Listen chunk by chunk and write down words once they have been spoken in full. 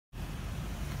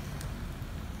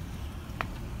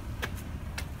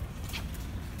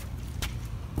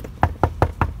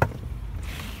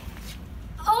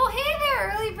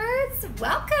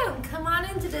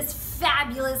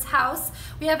fabulous house.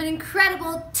 We have an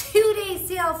incredible 2-day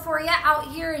sale for you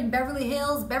out here in Beverly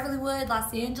Hills, Beverlywood,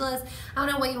 Los Angeles. I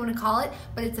don't know what you want to call it,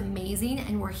 but it's amazing.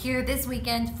 And we're here this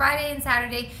weekend, Friday and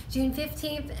Saturday, June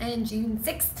 15th and June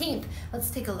 16th. Let's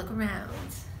take a look around.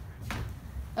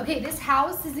 Okay, this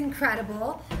house is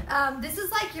incredible. This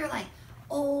is like your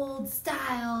old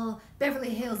style Beverly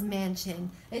Hills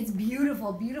mansion. It's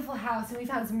beautiful, beautiful house, and we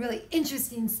found some really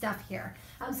interesting stuff here.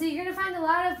 So you're gonna find a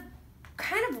lot of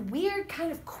kind of weird,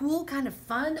 kind of cool, kind of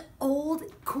fun, old,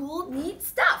 cool, neat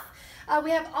stuff.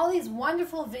 We have all these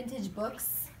wonderful vintage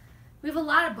books. We have a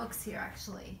lot of books here,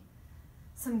 actually.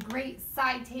 Some great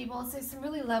side tables. There's some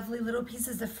really lovely little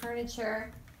pieces of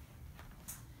furniture.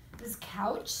 This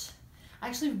couch. I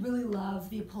actually really love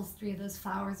the upholstery of those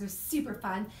flowers. They're super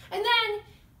fun. And then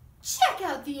check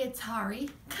out the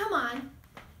Atari. Come on.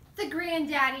 The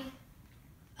granddaddy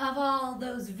of all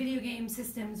those video game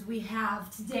systems we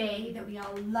have today that we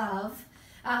all love.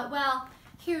 Well,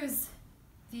 here's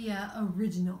the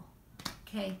original.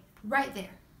 Okay, right there.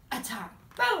 Atari.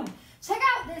 Boom! Check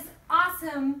out this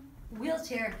awesome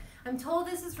wheelchair. I'm told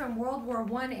this is from World War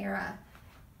I era.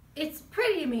 It's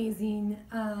pretty amazing.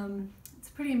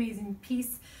 Pretty amazing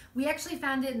piece. We actually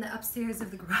found it in the upstairs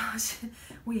of the garage.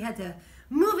 We had to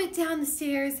move it down the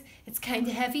stairs. It's kind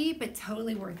of heavy, but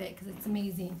totally worth it because it's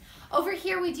amazing. Over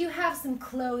here we do have some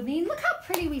clothing. Look how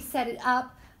pretty we set it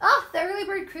up. Oh, the Early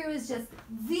Bird crew is just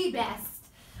the best.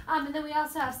 And then we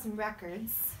also have some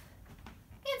records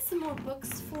and some more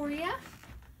books for you.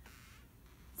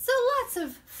 So lots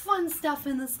of fun stuff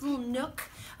in this little nook.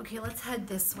 Okay, let's head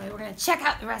this way. We're gonna check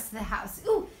out the rest of the house.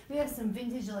 Ooh, we have some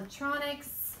vintage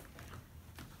electronics.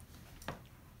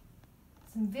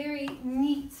 Some very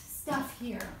neat stuff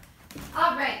here.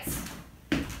 All right.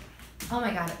 Oh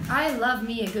my God, I love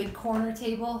me a good corner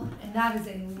table, and that is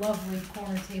a lovely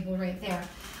corner table right there.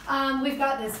 We've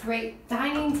got this great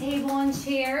dining table and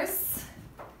chairs.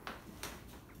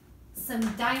 Some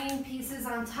dining pieces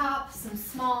on top, some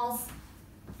smalls.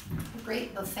 A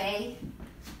great buffet.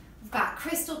 We've got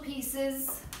crystal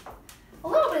pieces, a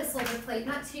little bit of silver plate,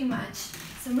 not too much.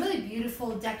 Some really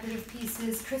beautiful decorative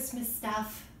pieces, Christmas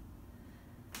stuff.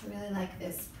 I really like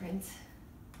this print.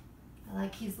 I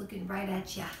like he's looking right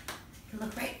at ya. He can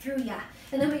look right through ya.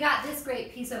 And then we got this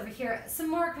great piece over here. Some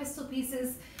more crystal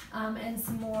pieces and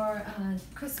some more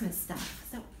Christmas stuff.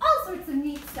 So all sorts of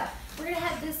neat stuff. We're gonna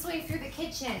head this way through the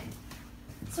kitchen.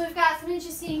 So we've got some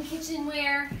interesting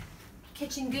kitchenware.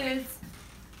 Kitchen goods,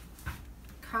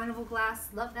 carnival glass,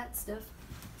 love that stuff.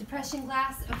 Depression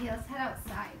glass. Okay, let's head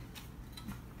outside.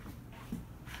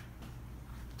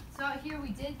 So out here we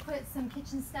did put some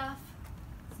kitchen stuff,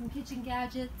 some kitchen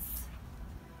gadgets,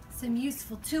 some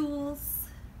useful tools.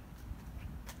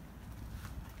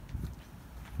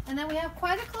 And then we have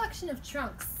quite a collection of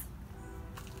trunks.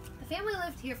 The family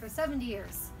lived here for 70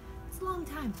 years. It's a long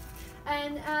time.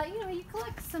 And you know, you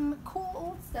collect some cool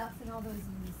old stuff in all those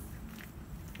years.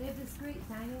 We have this great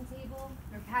dining table,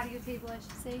 or patio table I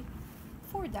should say,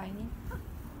 for dining. Huh.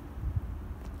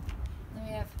 Then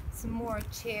we have some more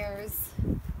chairs,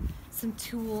 some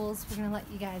tools we're going to let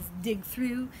you guys dig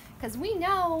through, because we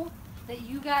know that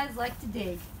you guys like to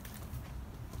dig.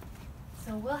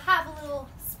 So we'll have a little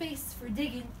space for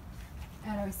digging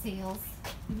at our sales,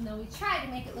 even though we try to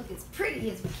make it look as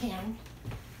pretty as we can.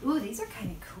 Ooh, these are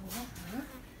kind of cool. Huh?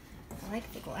 I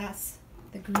like the glass,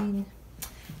 the green.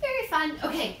 Very fun.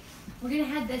 Okay, we're gonna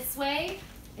head this way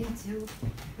into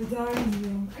the dining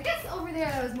room. I guess over there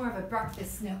that was more of a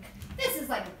breakfast nook. This is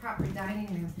like a proper dining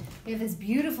room. We have this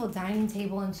beautiful dining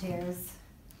table and chairs.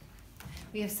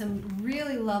 We have some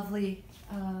really lovely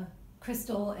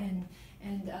crystal and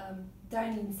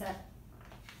dining set.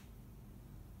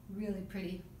 Really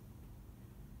pretty.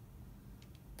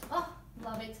 Oh,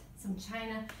 love it. Some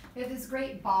china. We have this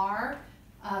great bar.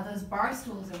 Those bar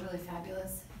stools are really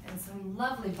fabulous. And some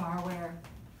lovely barware.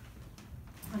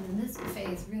 And then this buffet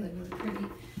is really, really pretty.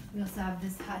 We also have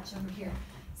this hutch over here.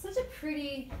 Such a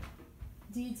pretty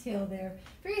detail there.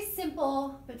 Very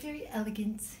simple, but very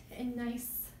elegant and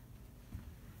nice.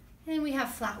 And we have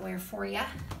flatware for you.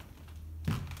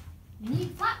 You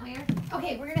need flatware.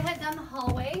 Okay, we're gonna head down the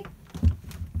hallway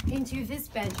into this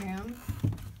bedroom.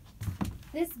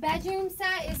 This bedroom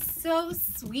set is so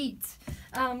sweet.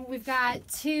 We've got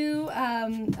two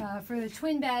for the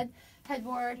twin bed,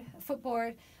 headboard,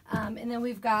 footboard, and then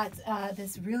we've got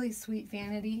this really sweet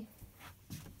vanity.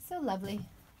 So lovely.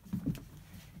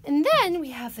 And then we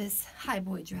have this high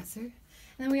boy dresser. And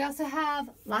then we also have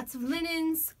lots of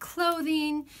linens,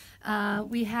 clothing.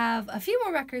 We have a few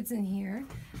more records in here.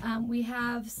 We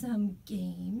have some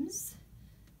games.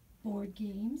 board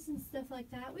games and stuff like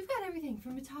that. We've got everything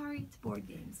from Atari to board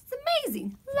games. It's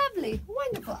amazing, lovely,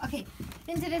 wonderful. Okay,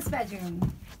 into this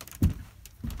bedroom.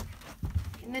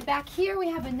 And then back here we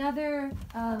have another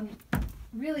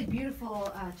really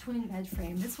beautiful twin bed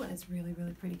frame. This one is really,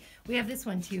 really pretty. We have this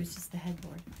one too, it's just the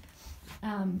headboard.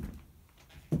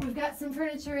 We've got some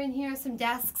furniture in here, some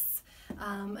desks,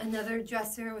 another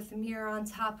dresser with a mirror on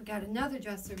top. We got another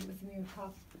dresser with a mirror on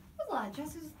top. There's a lot of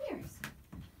dressers with mirrors.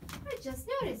 I just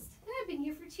noticed, and I've been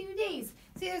here for 2 days.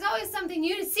 See, there's always something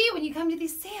new to see when you come to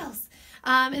these sales.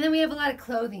 And then we have a lot of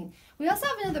clothing. We also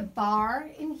have another bar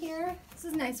in here. This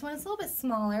is a nice one. It's a little bit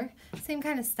smaller, same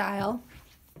kind of style.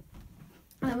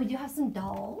 We do have some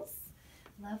dolls.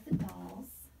 Love the dolls.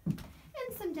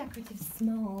 And some decorative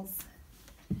smalls.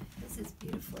 This is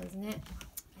beautiful, isn't it?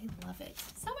 I love it.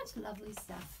 So much lovely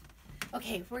stuff.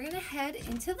 Okay, we're gonna head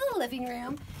into the living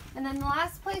room, and then the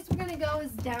last place we're gonna go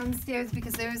is downstairs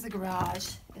because there's a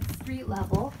garage. It's street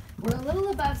level. We're a little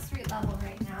above street level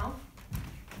right now.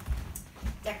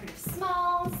 Decorative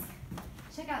smalls.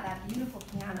 Check out that beautiful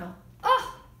piano.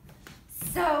 Oh,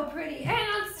 so pretty. And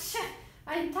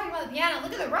I'm talking about the piano.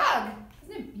 Look at the rug.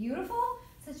 Isn't it beautiful?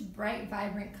 Such bright,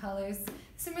 vibrant colors.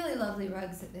 Some really lovely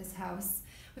rugs at this house.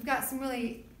 We've got some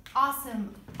really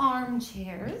awesome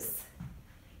armchairs.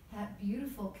 That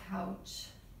beautiful couch.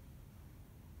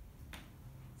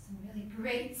 Some really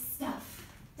great stuff.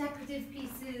 Decorative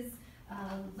pieces,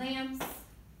 lamps,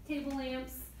 table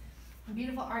lamps, a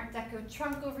beautiful Art Deco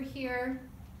trunk over here,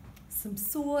 some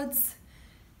swords.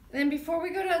 And then before we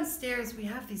go downstairs, we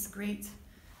have these great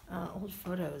old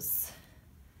photos.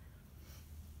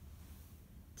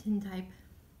 Tintype.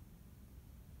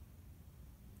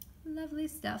 Lovely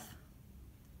stuff.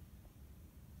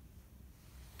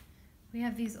 We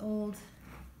have these old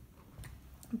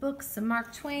books, some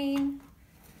Mark Twain,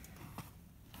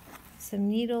 some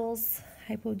needles,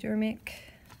 hypodermic.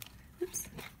 Oops.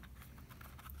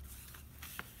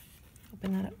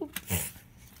 Open that up. Oops.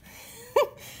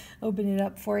 Open it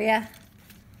up for you.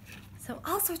 So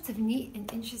all sorts of neat and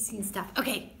interesting stuff.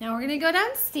 Okay, now we're gonna go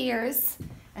downstairs.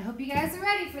 I hope you guys are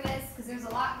ready for this because there's a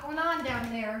lot going on down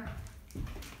there.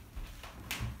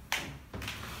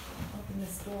 Open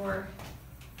this door.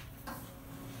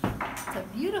 It's a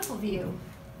beautiful view.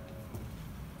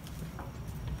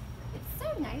 It's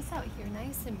so nice out here,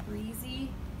 nice and breezy.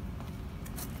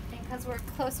 And because we're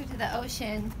closer to the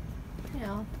ocean, you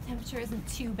know, temperature isn't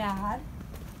too bad.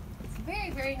 It's a very,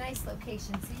 very nice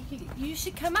location. So you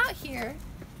should come out here,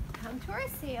 come to our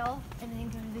sale, and then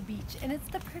go to the beach. And it's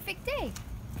the perfect day.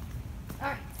 All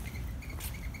right.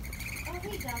 Oh,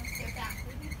 hey, dogs, they're back.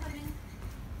 They've been coming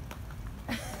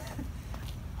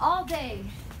all day.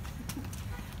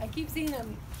 I keep seeing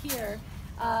them here.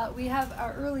 We have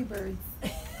our early birds,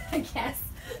 I guess.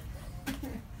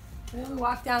 And then we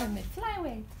walk down and they fly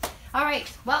away. All right,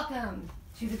 welcome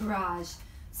to the garage.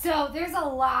 So there's a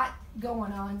lot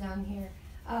going on down here.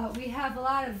 We have a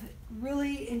lot of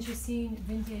really interesting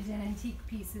vintage and antique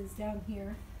pieces down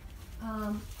here.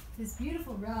 This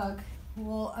beautiful rug,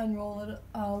 we'll unroll it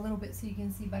a little bit so you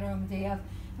can see better on the day of.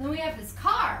 And then we have this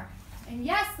car. And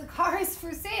yes, the car is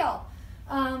for sale.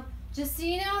 Just so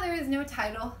you know, there is no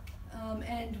title,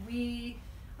 and we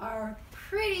are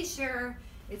pretty sure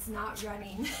it's not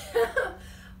running.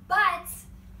 But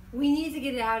we need to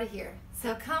get it out of here.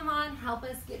 So come on, help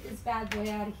us get this bad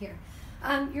boy out of here.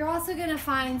 You're also gonna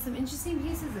find some interesting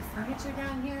pieces of furniture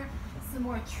down here, some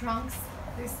more trunks.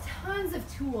 There's tons of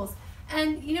tools.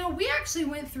 And you know, we actually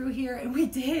went through here and we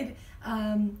did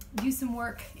do some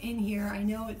work in here. I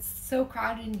know it's so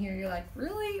crowded in here. You're like,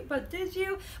 really? But did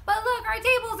you? But look, our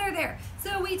tables are there.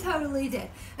 So we totally did.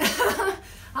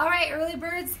 All right, early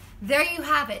birds, there you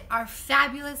have it. Our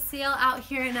fabulous sale out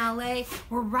here in LA.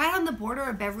 We're right on the border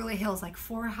of Beverly Hills, like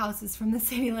 4 houses from the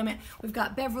city limit. We've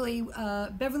got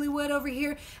Beverlywood over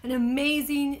here, an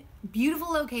amazing,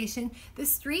 beautiful location. The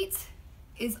street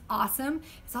is awesome.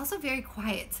 It's also very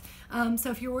quiet. So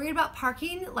if you're worried about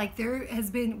parking, like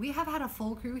we have had a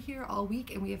full crew here all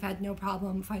week and we have had no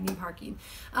problem finding parking.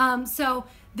 So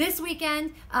this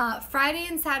weekend, Friday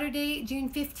and Saturday, June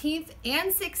 15th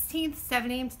and 16th, 7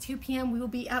 a.m. to 2 p.m., we will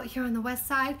be out here on the west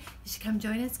side. You should come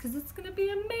join us because it's gonna be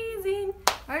amazing.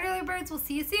 All right, early birds, we'll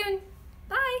see you soon.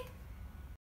 Bye.